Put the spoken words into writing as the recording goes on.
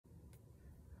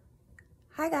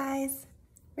Hi guys,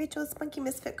 Rachel, Spunky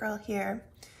Misfit Girl here.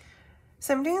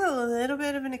 So I'm doing a little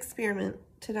bit of an experiment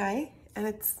today, and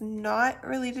it's not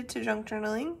related to junk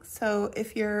journaling. So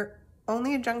if you're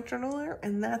only a junk journaler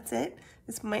and that's it,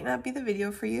 this might not be the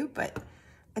video for you, but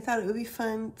I thought it would be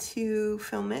fun to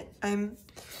film it.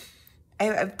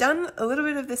 I've done a little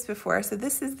bit of this before, so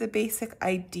this is the basic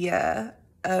idea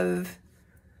of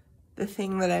the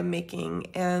thing that I'm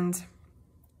making, and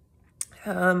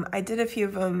I did a few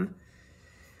of them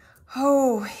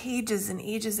ages and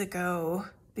ages ago,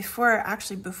 before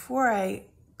I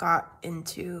got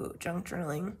into junk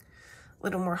journaling a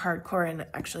little more hardcore and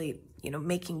actually,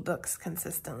 making books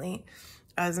consistently.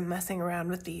 I was messing around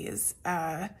with these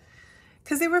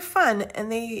because they were fun and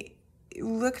they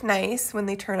look nice when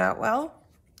they turn out well.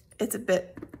 It's a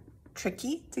bit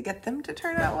tricky to get them to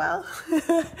turn out well.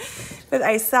 But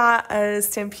I saw a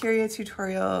Stamperia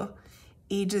tutorial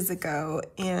ages ago,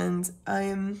 and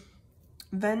I'm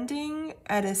vending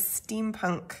at a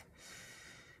steampunk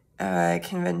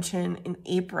convention in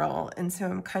April, and so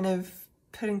I'm kind of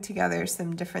putting together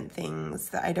some different things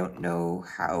that I don't know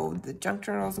how the junk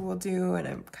journals will do, and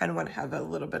I kind of want to have a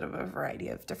little bit of a variety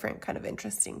of different kind of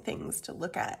interesting things to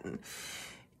look at and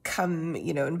come,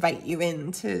 invite you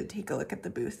in to take a look at the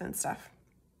booth and stuff.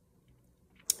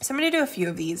 So I'm going to do a few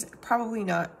of these, probably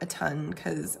not a ton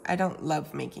because I don't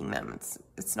love making them.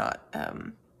 It's not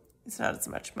as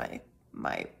much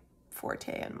my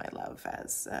forte and my love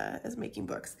as making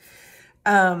books.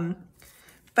 But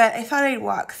I thought I'd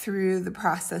walk through the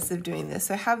process of doing this.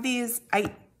 So I have these,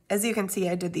 as you can see,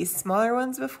 I did these smaller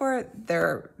ones before.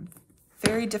 They're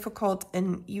very difficult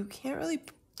and you can't really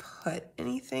put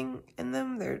anything in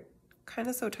them. They're kind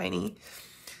of so tiny.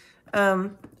 I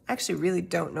actually really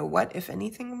don't know what, if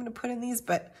anything, I'm going to put in these,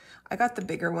 but I got the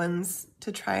bigger ones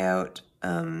to try out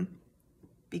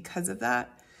because of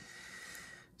that.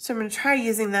 So I'm going to try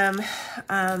using them.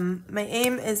 My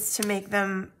aim is to make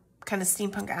them kind of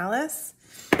Steampunk Alice,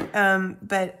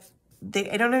 but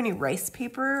I don't have any rice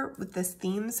paper with this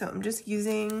theme, so I'm just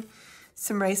using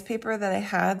some rice paper that I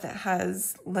had that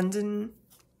has London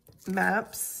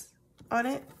maps on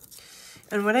it.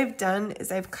 And what I've done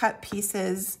is I've cut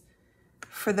pieces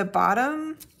for the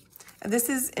bottom. And this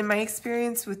is, in my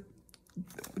experience with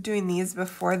doing these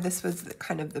before, this was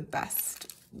kind of the best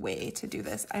way to do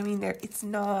this. I mean, it's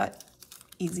not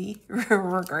easy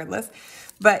regardless,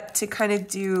 but to kind of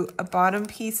do a bottom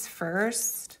piece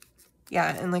first.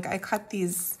 Yeah, and like I cut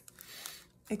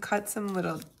some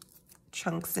little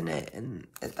chunks in it, and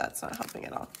that's not helping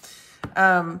at all.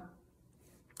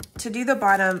 To do the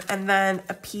bottom, and then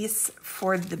a piece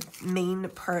for the main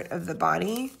part of the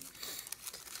body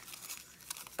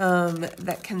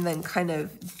that can then kind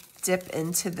of dip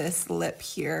into this lip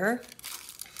here,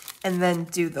 and then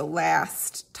do the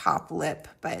last top lip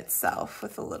by itself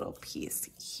with a little piece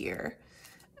here.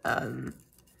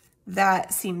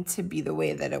 That seemed to be the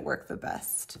way that it worked the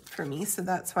best for me, so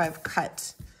that's why I've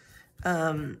cut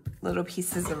little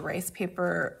pieces of rice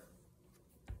paper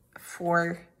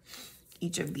for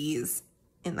each of these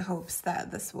in the hopes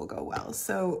that this will go well.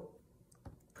 So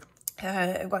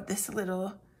I got this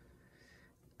little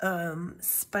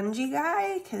spongy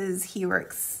guy because he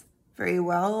works very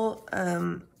well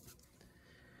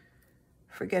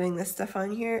for getting this stuff on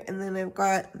here. And then I've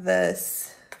got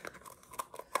this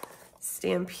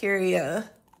Stamperia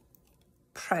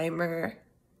primer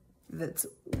that's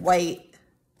white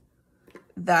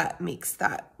that makes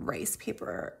that rice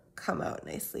paper come out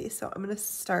nicely. So I'm going to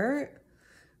start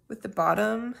with the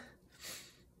bottom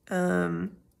and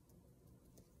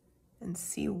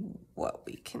see what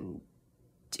we can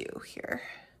do here.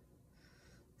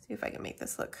 See if I can make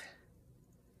this look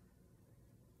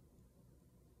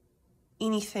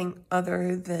anything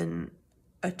other than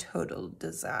a total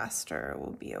disaster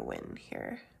will be a win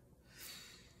here.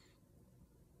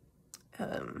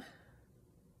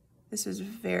 This was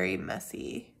very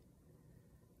messy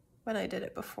when I did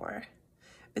it before,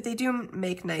 but they do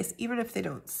make nice, even if they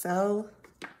don't sell,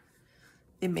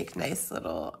 they make nice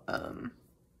little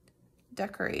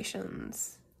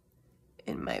decorations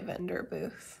in my vendor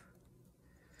booth.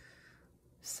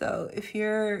 So if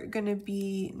you're gonna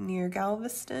be near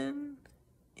Galveston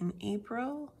in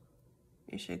April,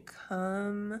 you should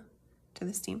come to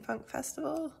the Steampunk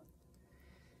Festival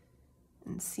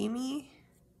and see me.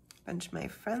 A bunch of my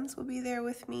friends will be there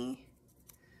with me.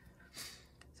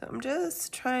 So I'm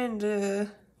just trying to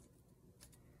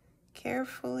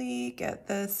carefully get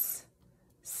this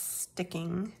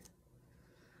sticking.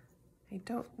 I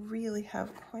don't really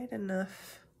have quite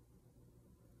enough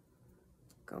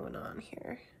going on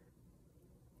here.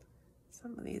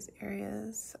 Some of these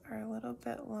areas are a little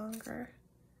bit longer.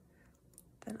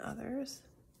 than others.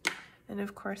 And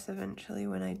of course, eventually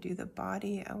when I do the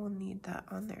body, I will need that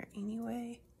on there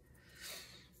anyway.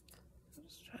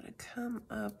 Just try to come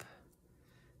up,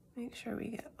 make sure we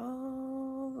get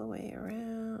all the way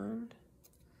around.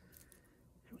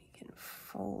 And we can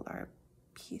fold our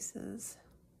pieces.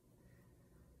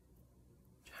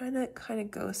 Trying to kind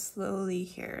of go slowly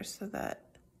here so that,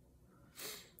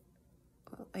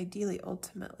 well, ideally,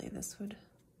 ultimately, this would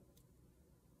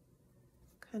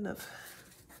kind of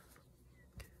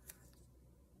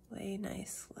lay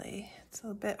nicely. It's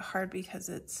a bit hard because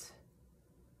it's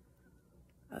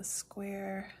a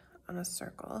square on a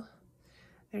circle.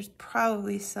 There's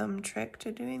probably some trick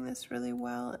to doing this really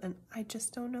well, and I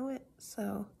just don't know it,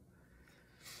 so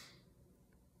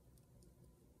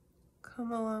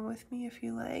come along with me if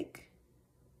you like.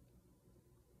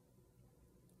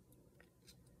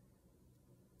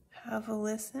 Have a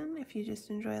listen if you just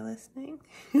enjoy listening.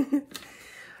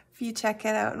 If you check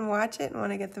it out and watch it and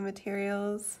want to get the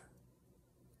materials,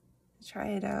 try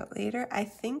it out later. I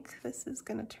think this is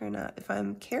going to turn out, if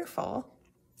I'm careful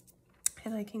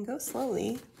and I can go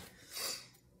slowly,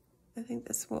 I think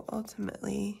this will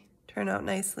ultimately turn out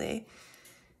nicely.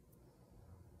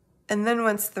 And then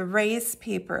once the rice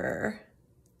paper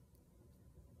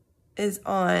is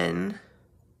on,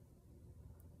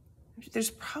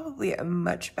 there's probably a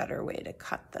much better way to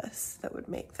cut this that would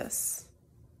make this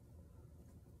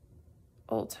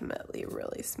ultimately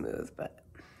really smooth, but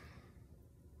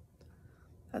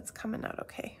that's coming out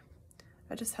okay.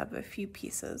 I just have a few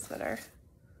pieces that are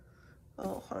a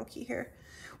little honky here.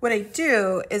 What I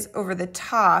do is over the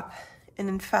top, and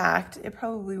in fact, it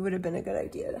probably would have been a good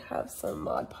idea to have some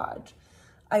ModPodge.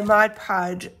 I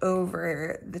ModPodge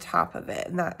over the top of it,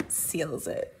 and that seals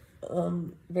it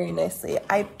very nicely.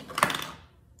 I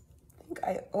think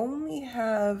I only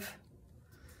have,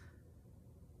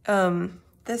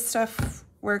 this stuff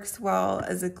works well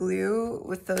as a glue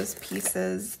with those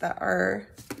pieces that are,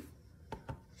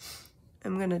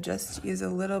 I'm gonna just use a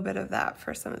little bit of that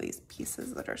for some of these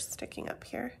pieces that are sticking up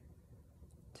here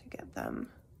to get them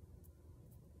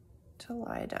to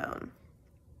lie down.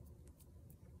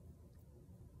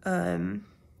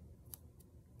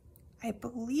 I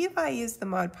believe I use the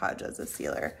ModPodge as a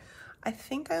sealer. I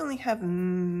think I only have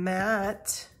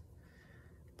matte,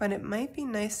 but it might be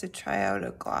nice to try out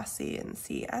a glossy and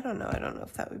see. I don't know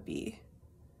if that would be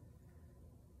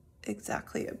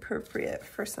exactly appropriate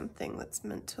for something that's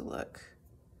meant to look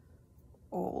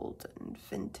old and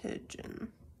vintage and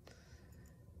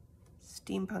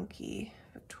steampunky,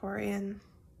 Victorian.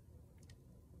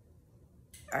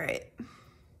 All right. I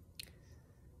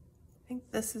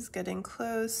think this is getting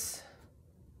close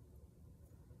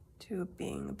to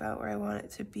being about where I want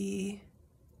it to be.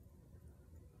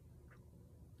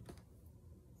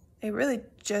 I really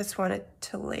just want it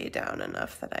to lay down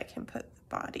enough that I can put the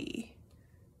body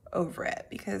over it,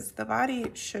 because the body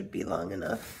should be long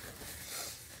enough.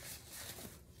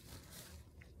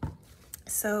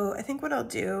 So I think what I'll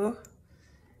do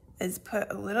is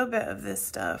put a little bit of this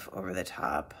stuff over the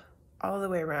top all the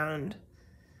way around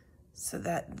so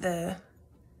that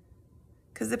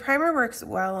because the primer works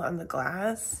well on the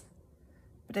glass,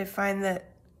 but I find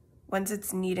that once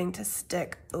it's needing to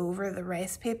stick over the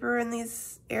rice paper in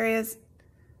these areas, it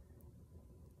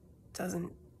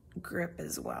doesn't grip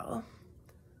as well.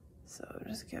 So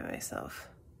just give myself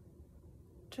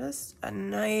just a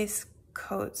nice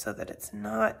coat so that it's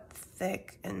not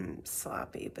thick and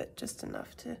sloppy, but just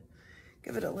enough to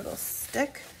give it a little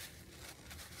stick.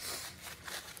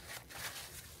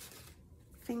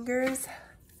 Fingers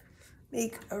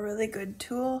make a really good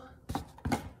tool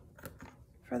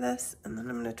for this, and then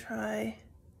I'm gonna try,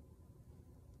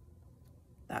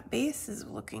 that base is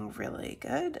looking really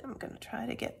good. I'm gonna try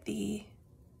to get the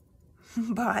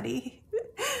body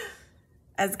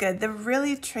as good. The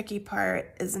really tricky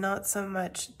part is not so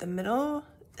much the middle,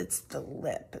 it's the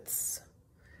lip. It's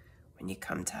when you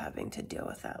come to having to deal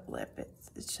with that lip,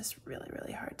 it's just really,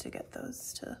 really hard to get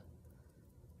those to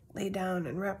lay down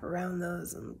and wrap around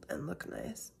those and look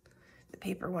nice. The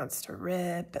paper wants to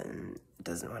rip and it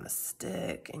doesn't want to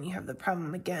stick, and you have the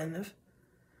problem again of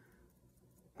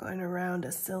going around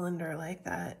a cylinder like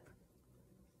that,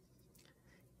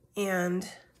 and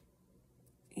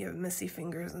you have messy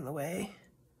fingers in the way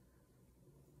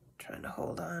trying to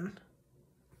hold on.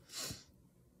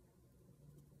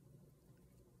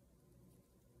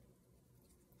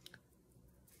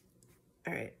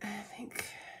 All right, I think,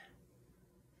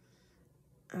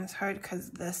 and it's hard because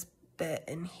this bit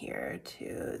in here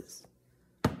too is,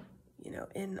 you know,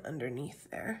 in underneath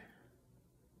there.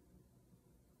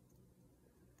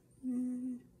 I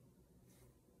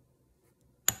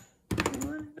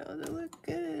want it all to look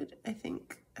good. did. I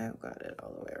think I've got it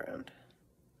all the way around.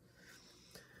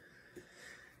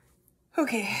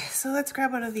 Okay, so let's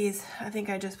grab one of these. I think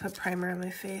I just put primer on my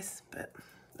face, but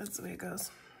that's the way it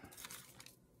goes.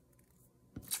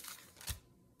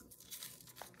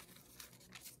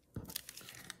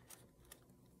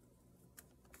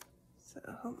 So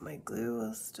I hope my glue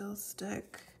will still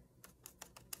stick.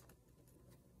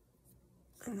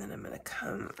 And then I'm gonna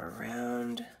come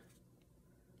around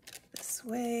this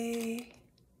way.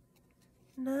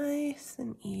 Nice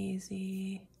and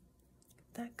easy.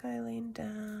 That guy laying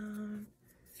down.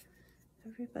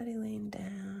 Everybody laying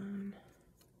down.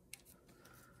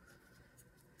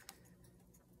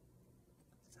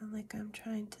 Sound like I'm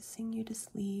trying to sing you to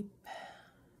sleep.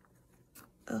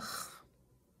 Ugh.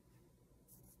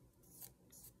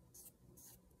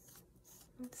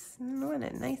 I want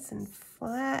it nice and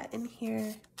flat in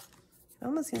here. I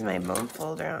almost use my bone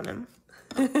folder on him.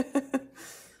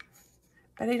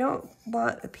 But I don't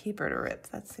want the paper to rip.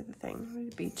 That's the other thing. I'm going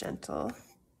to be gentle.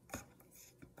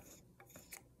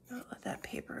 Not let that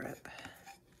paper rip.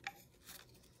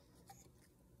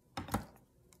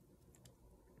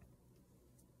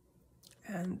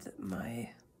 And my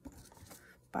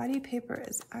body paper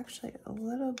is actually a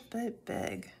little bit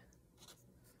big.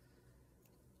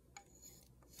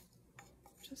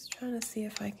 Just trying to see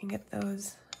if I can get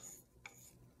those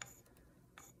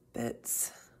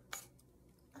bits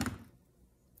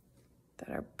that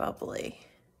are bubbly.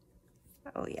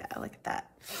 Oh yeah, look at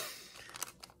that.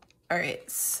 All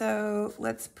right, so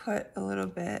let's put a little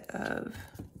bit of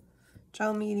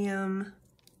gel medium.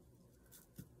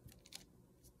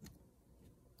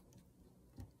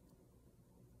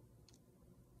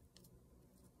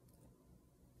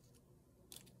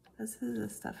 This is the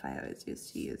stuff I always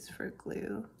used to use for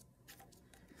glue.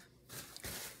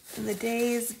 In the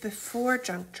days before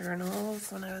junk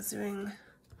journals, when I was doing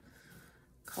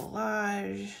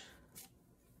collage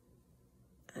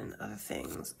and other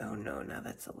things. Oh no, now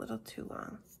that's a little too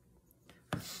long.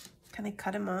 Can I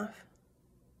cut him off?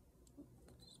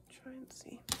 Let's try and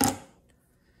see.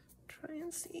 Try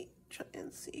and see. Try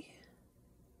and see.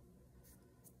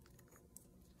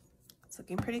 It's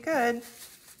looking pretty good.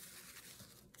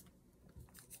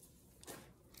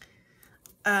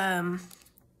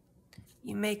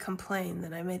 You may complain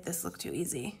that I made this look too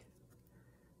easy,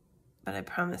 but I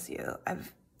promise you,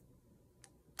 I've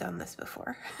done this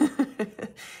before,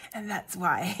 and that's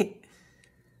why.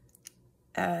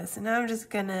 So now I'm just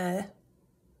gonna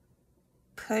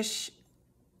push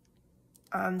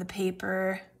on the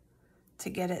paper to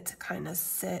get it to kind of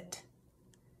sit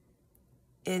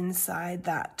inside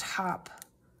that top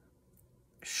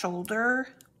shoulder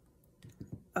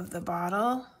of the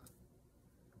bottle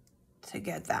to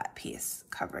get that piece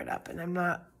covered up. And I'm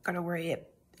not gonna worry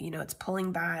it, you know, it's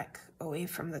pulling back away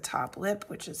from the top lip,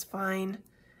 which is fine,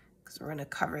 because we're gonna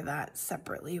cover that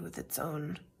separately with its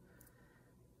own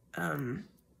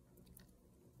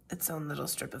little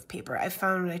strip of paper. I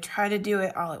found when I try to do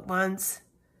it all at once,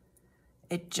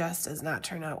 it just does not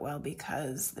turn out well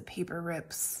because the paper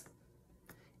rips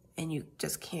and you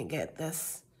just can't get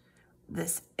this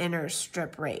inner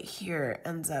strip right here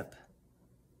ends up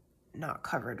not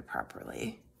covered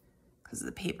properly because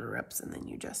the paper rips and then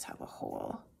you just have a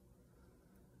hole.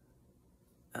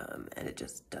 And it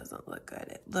just doesn't look good.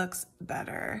 It looks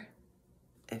better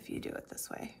if you do it this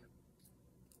way.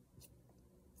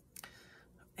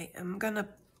 I am gonna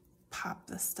pop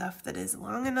the stuff that is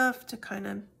long enough to kind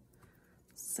of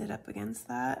sit up against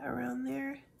that around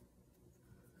there.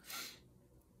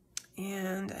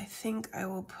 And I think I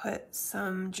will put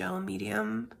some gel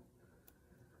medium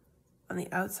on the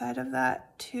outside of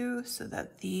that too, so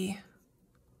that the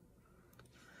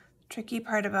tricky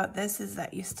part about this is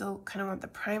that you still kind of want the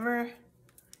primer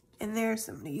in there.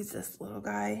 So I'm gonna use this little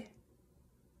guy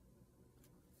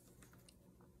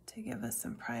to give us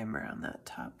some primer on that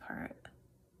top part,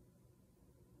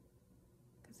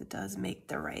 because it does make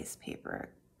the rice paper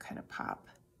kind of pop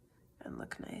and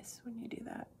look nice when you do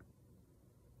that.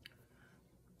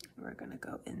 We're gonna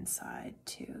go inside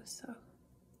too, so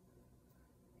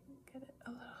get it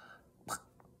a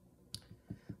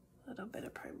little bit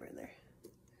of primer in there.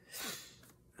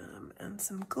 And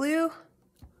some glue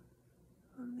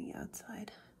on the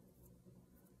outside.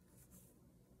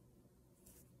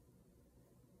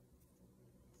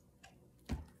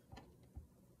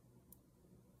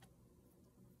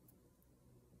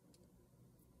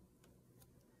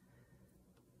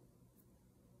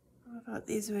 I thought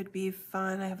these would be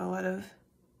fun. I have a lot of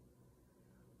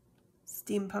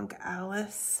Steampunk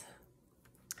Alice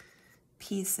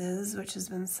pieces, which has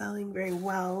been selling very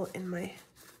well in my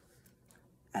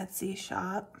Etsy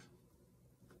shop.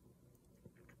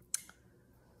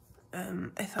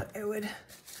 I thought it would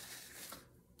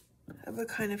have a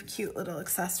kind of cute little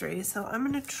accessory. So I'm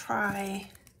gonna try.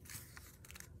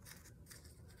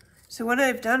 So what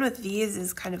I've done with these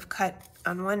is kind of cut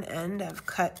on one end, I've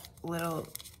cut little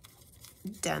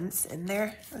dents in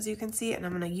there, as you can see, and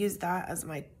I'm gonna use that as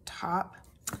my top.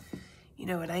 You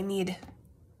know what I need?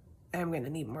 I'm gonna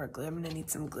need more glue. I'm gonna need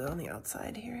some glue on the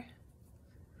outside here.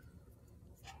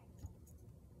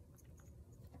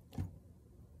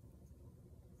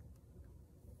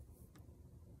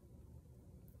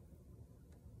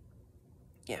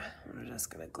 Yeah, I'm just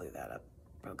gonna glue that up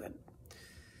real good.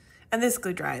 And this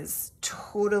glue dries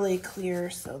totally clear,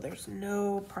 so there's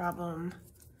no problem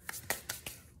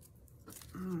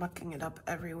mucking it up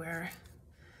everywhere.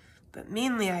 But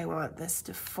mainly I want this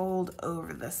to fold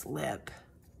over this lip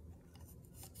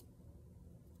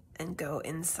and go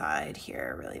inside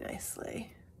here really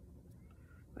nicely,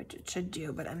 which it should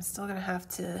do, but I'm still gonna have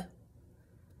to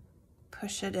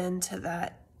push it into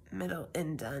that middle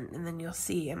indent, and then you'll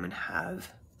see I'm gonna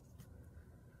have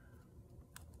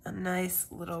a nice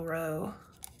little row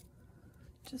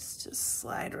just to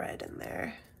slide right in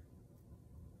there.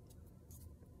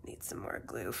 Need some more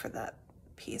glue for that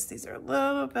piece. These are a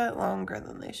little bit longer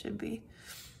than they should be.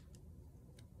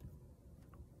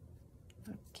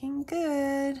 Looking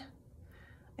good.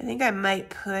 I think I might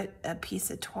put a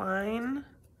piece of twine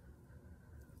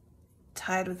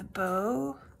tied with a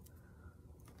bow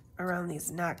around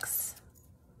these necks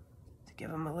to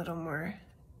give them a little more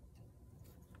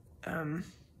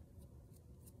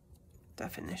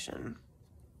definition.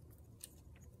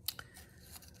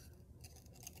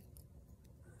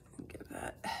 Give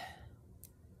that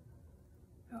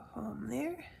a home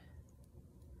there.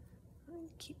 And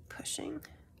keep pushing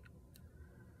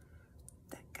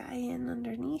that guy in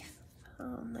underneath.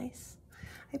 Oh, nice.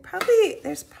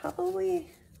 There's probably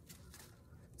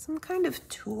some kind of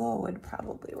tool would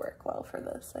probably work well for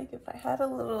this. Like if I had a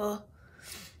little,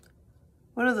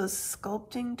 one of those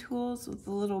sculpting tools with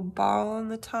a little ball on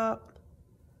the top,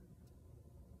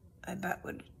 I bet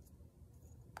would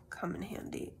come in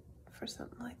handy for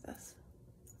something like this.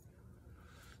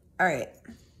 All right,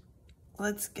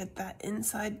 let's get that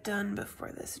inside done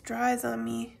before this dries on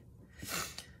me.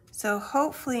 So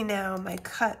hopefully now my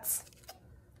cuts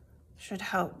should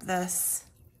help this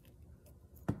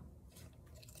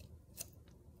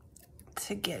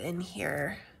to get in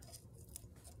here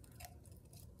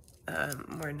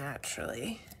more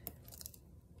naturally.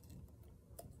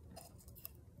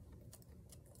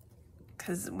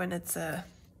 Because when it's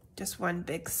just one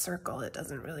big circle, it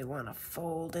doesn't really want to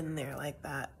fold in there like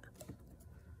that.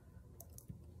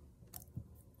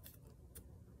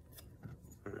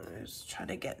 Just try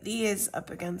to get these up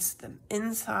against the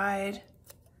inside.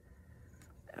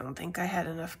 I don't think I had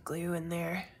enough glue in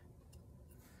there.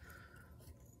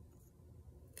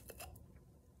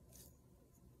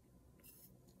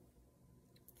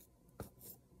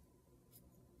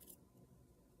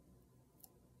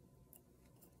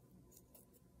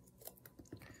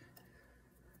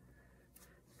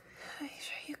 Are you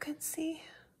sure you can see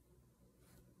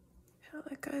how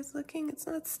that guy's looking? It's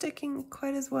not sticking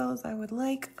quite as well as I would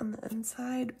like on the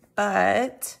inside,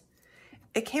 but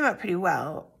it came out pretty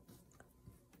well.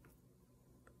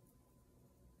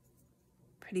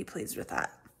 Pretty pleased with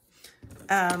that.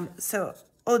 So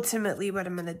ultimately what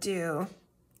I'm gonna do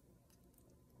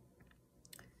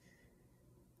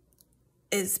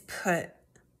is put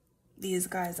these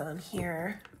guys on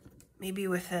here, maybe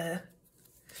with a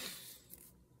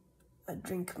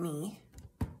drink me.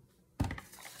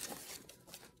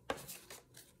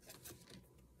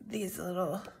 These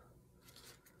little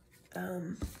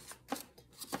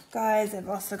guys. I've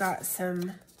also got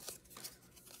some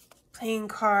playing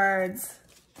cards.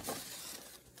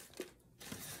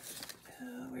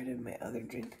 Where did my other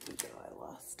drink me go? I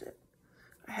lost it.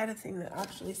 I had a thing that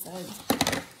actually said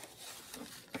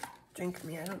drink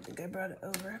me. I don't think I brought it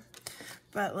over.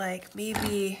 But like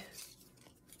maybe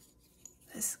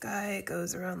this guy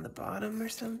goes around the bottom or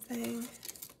something.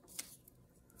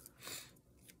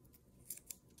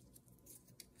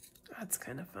 That's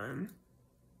kind of fun.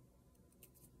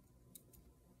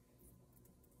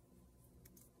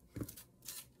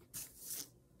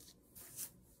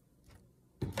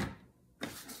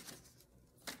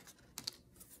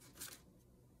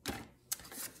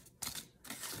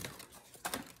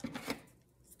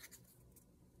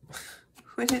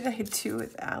 What did I do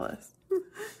with Alice?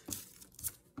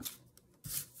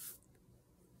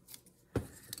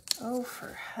 Oh, for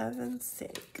heaven's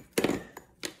sake.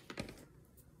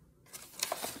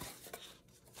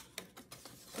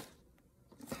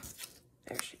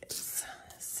 There she is.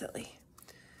 Silly.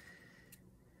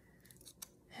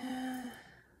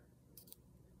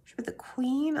 for the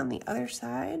queen on the other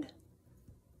side.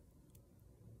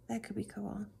 That could be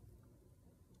cool.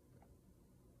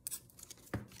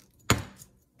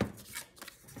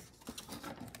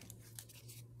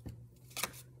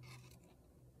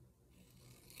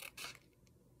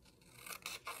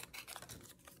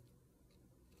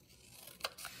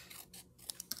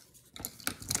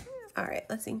 All right,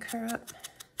 let's ink her up.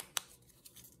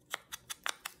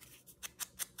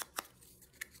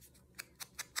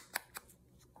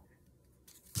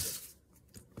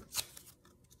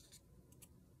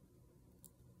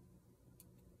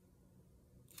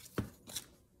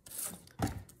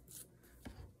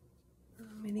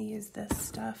 I'm gonna use this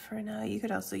stuff for now. You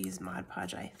could also use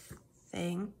ModPodge, I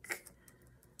think.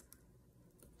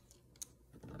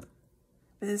 But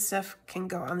this stuff can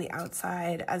go on the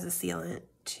outside as a sealant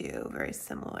too, very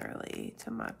similarly to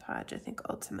ModPodge. I think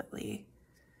ultimately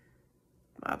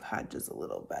ModPodge is a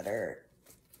little better,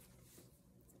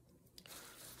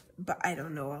 but I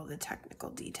don't know all the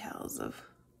technical details of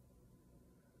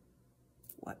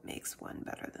what makes one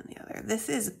better than the other. This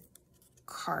is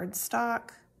cardstock,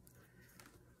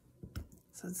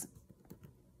 so it's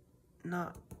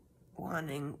not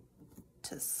wanting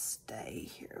to stay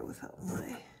here without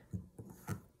my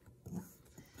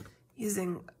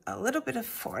using a little bit of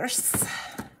force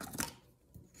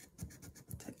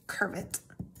to curve it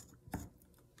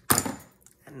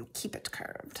and keep it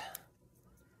curved.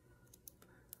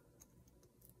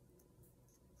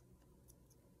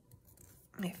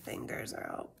 My fingers are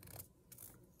all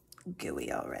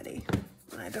gooey already.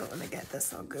 I don't want to get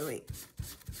this all gooey.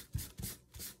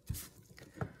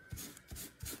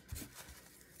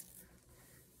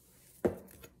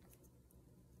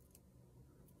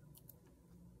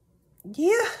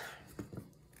 Yeah,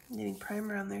 getting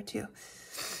primer on there too.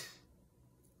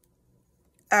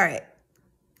 All right.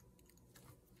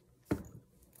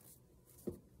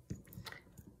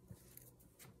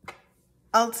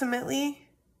 Ultimately,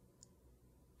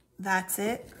 that's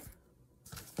it.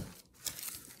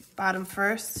 Bottom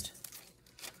first,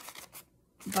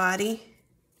 body,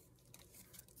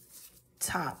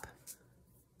 top.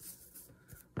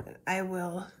 And I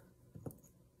will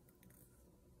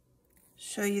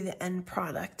show you the end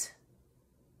product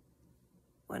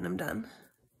when I'm done.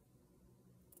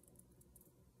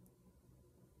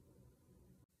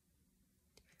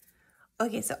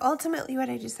 Okay, so ultimately what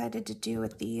I decided to do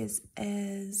with these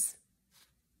is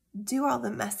do all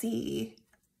the messy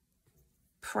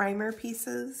primer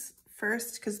pieces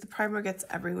first, because the primer gets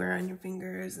everywhere on your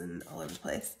fingers and all over the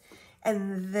place.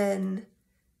 And then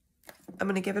I'm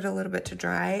gonna give it a little bit to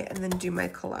dry and then do my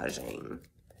collaging.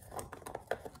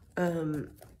 And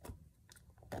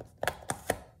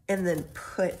then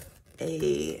put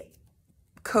a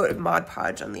coat of Mod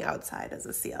Podge on the outside as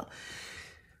a seal.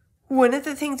 One of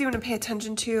the things you want to pay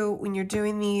attention to when you're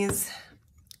doing these,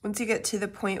 once you get to the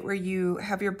point where you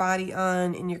have your body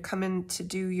on and you're coming to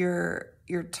do your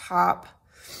top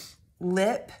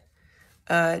lip,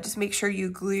 just make sure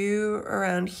you glue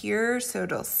around here so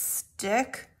it'll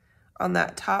stick on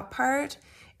that top part.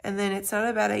 And then it's not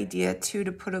a bad idea too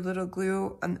to put a little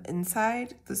glue on the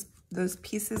inside. Those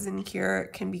pieces in here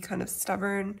can be kind of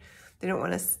stubborn. They don't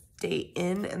want to stay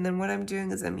in. And then what I'm doing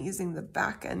is I'm using the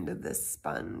back end of this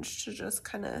sponge to just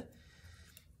kind of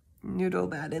noodle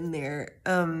that in there.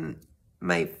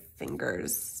 My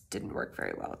fingers didn't work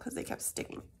very well because they kept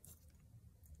sticking.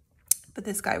 But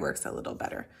this guy works a little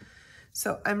better.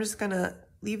 So I'm just gonna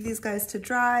leave these guys to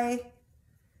dry.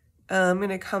 I'm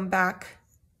gonna come back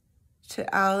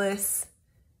to Alice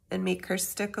and make her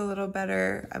stick a little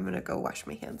better. I'm gonna go wash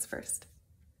my hands first.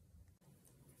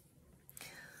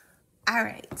 All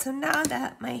right, so now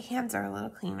that my hands are a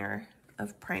little cleaner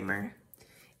of primer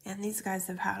and these guys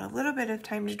have had a little bit of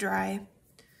time to dry,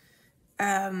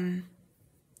 I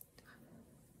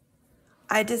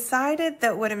decided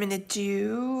that what I'm gonna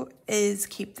do is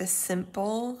keep this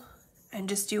simple and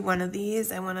just do one of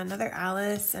these. I want another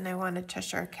Alice and I want a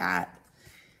Cheshire Cat.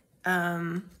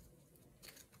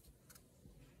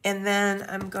 And then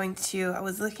I'm going to, I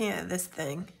was looking at this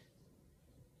thing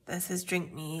that says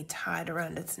drink me tied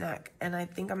around its neck. And I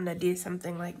think I'm gonna do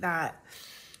something like that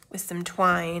with some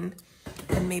twine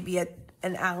and maybe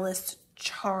an Alice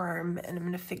charm. And I'm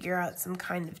gonna figure out some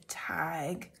kind of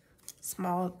tag,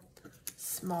 small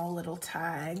little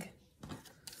tag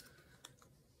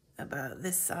about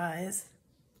this size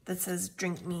that says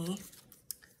drink me,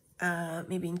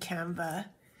 maybe in Canva.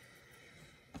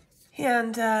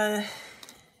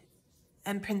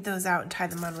 And print those out and tie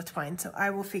them on with twine. So I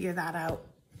will figure that out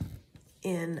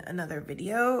in another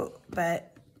video,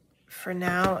 but for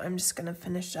now I'm just gonna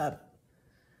finish up.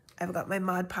 I've got my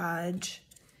Mod Podge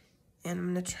And I'm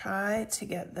gonna try to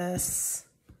get this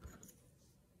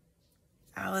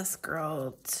Alice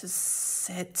girl to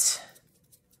sit.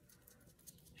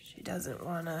 She doesn't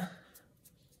wanna.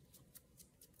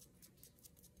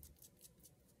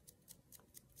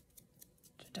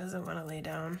 She doesn't wanna lay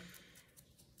down.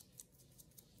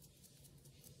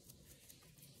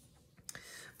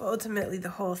 But ultimately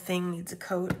the whole thing needs a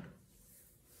coat.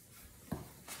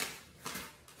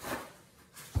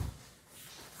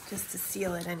 Just to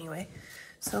seal it anyway.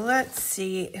 So let's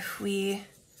see if we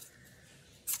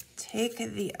take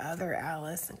the other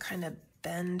Alice and kind of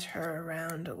bend her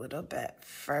around a little bit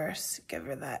first, give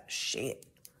her that shape.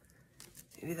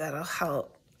 Maybe that'll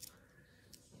help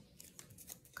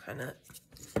kind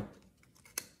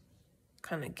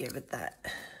of give it that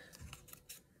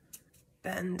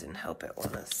bend and help it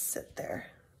want to sit there.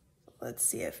 Let's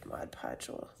see if ModPodge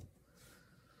will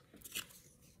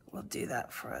do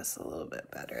that for us a little bit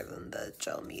better than the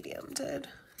gel medium did.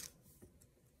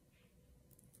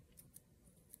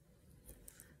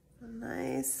 A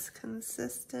nice,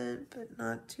 consistent, but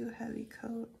not too heavy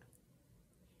coat.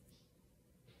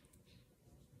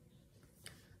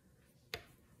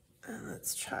 And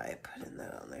let's try putting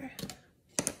that on there.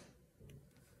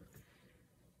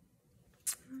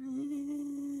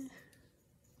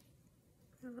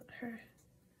 I want her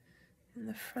in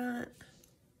the front.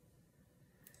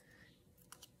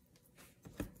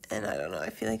 And I don't know, I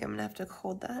feel like I'm gonna have to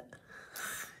hold that.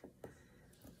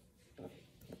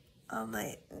 I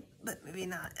might, but maybe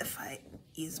not if I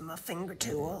use my finger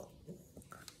tool.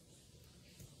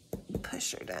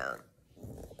 Push her down,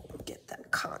 get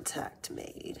that contact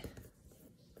made.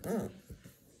 Kinda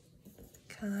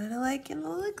liking the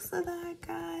looks of that,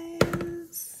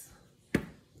 guys.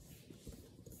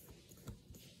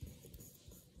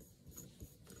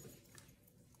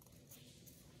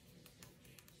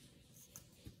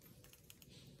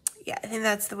 Yeah, I think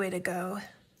that's the way to go.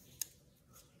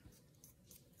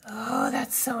 Oh,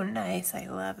 that's so nice. I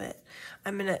love it.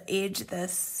 I'm gonna age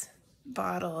this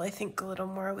bottle, I think, a little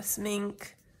more with some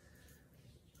ink.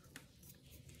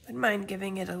 Wouldn't mind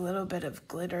giving it a little bit of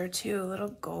glitter too, a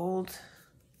little gold.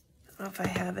 I don't know if I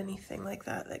have anything like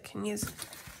that that can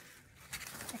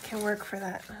work for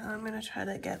that. I'm gonna try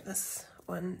to get this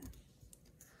one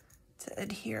to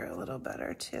adhere a little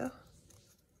better too.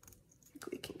 I think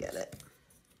we can get it.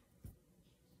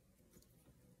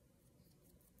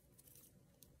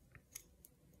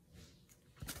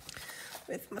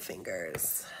 With my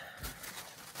fingers.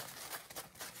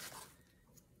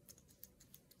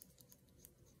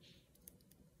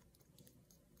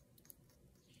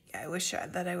 Yeah, I wish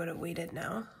that I would have waited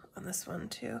now on this one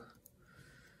too.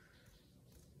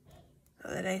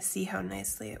 Now that I see how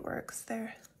nicely it works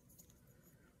there.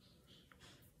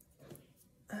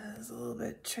 It's a little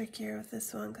bit trickier with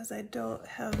this one because I don't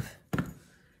have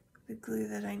the glue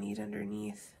that I need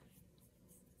underneath.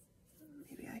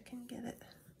 Maybe I can get it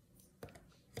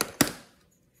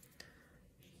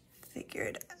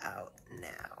figured out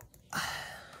now.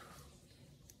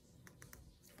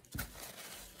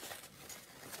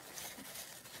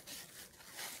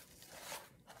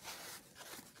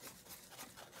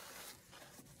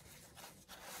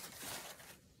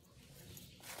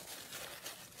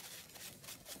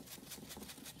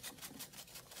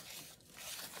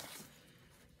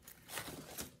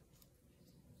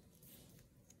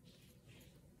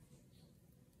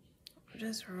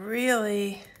 Just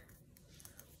really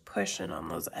pushing on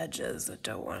those edges that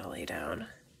don't want to lay down.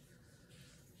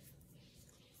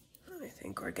 I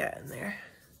think we're getting there.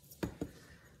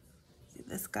 See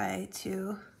this guy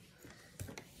too.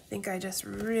 I think I just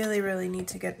really need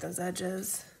to get those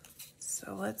edges.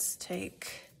 So let's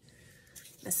take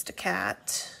Mr.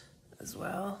 Cat as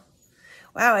well.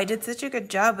 Wow, I did such a good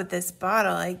job with this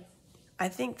bottle. I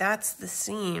think that's the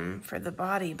seam for the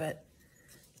body, but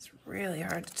it's really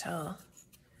hard to tell.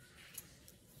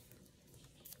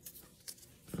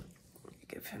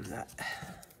 Give him that.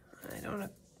 I don't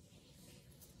want to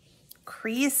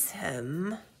crease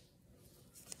him.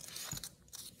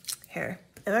 Here,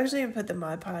 I'm actually gonna put the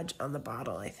ModPodge on the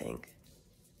bottle, I think,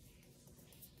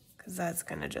 because that's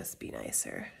gonna just be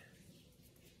nicer.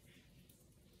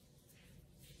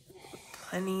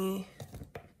 Plenty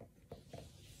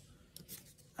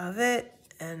of it,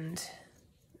 and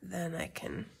then I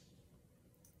can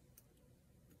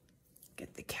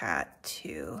get the cat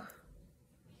to.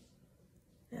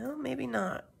 No, maybe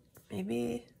not.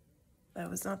 Maybe that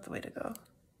was not the way to go.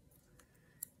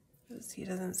 Because he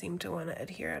doesn't seem to want to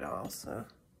adhere at all, so.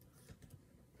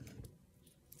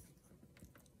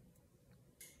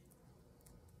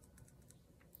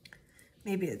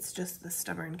 Maybe it's just the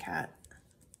stubborn cat.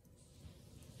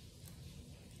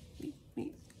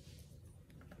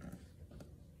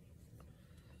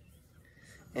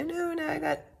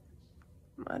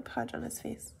 ModPodge on his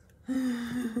face. All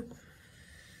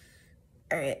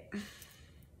right,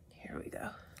 here we go.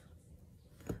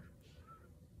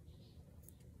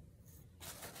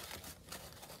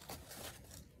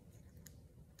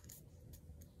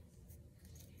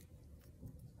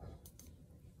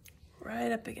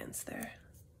 Right up against there.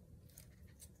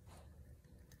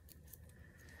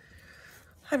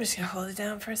 I'm just gonna hold it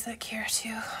down for a sec here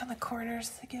too, on the corners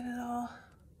to get it all.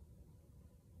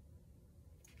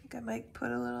 I think I might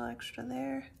put a little extra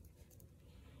there.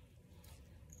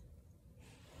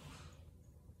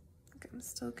 I think I'm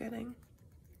still getting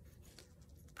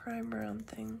primer on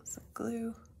things,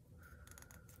 glue.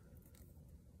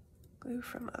 Glue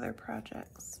from other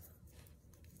projects.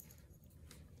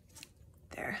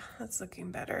 There, that's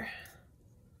looking better.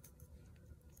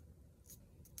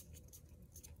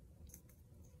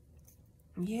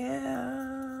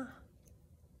 Yeah.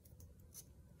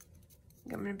 I'm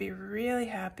gonna be really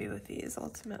happy with these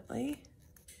ultimately.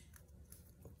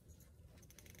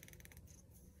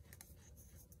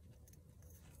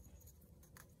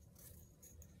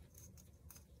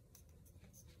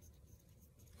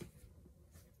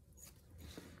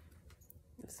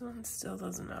 This one still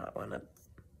does not want to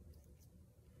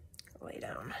lay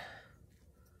down.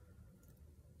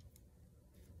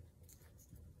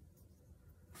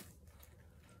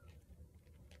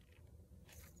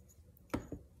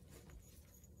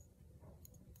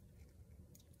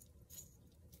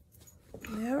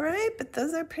 All right, but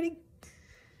those are pretty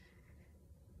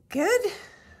good.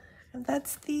 And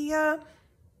that's the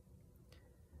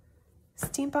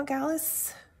Steampunk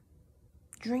Alice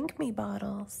drink me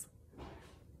bottles.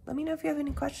 Let me know if you have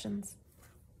any questions.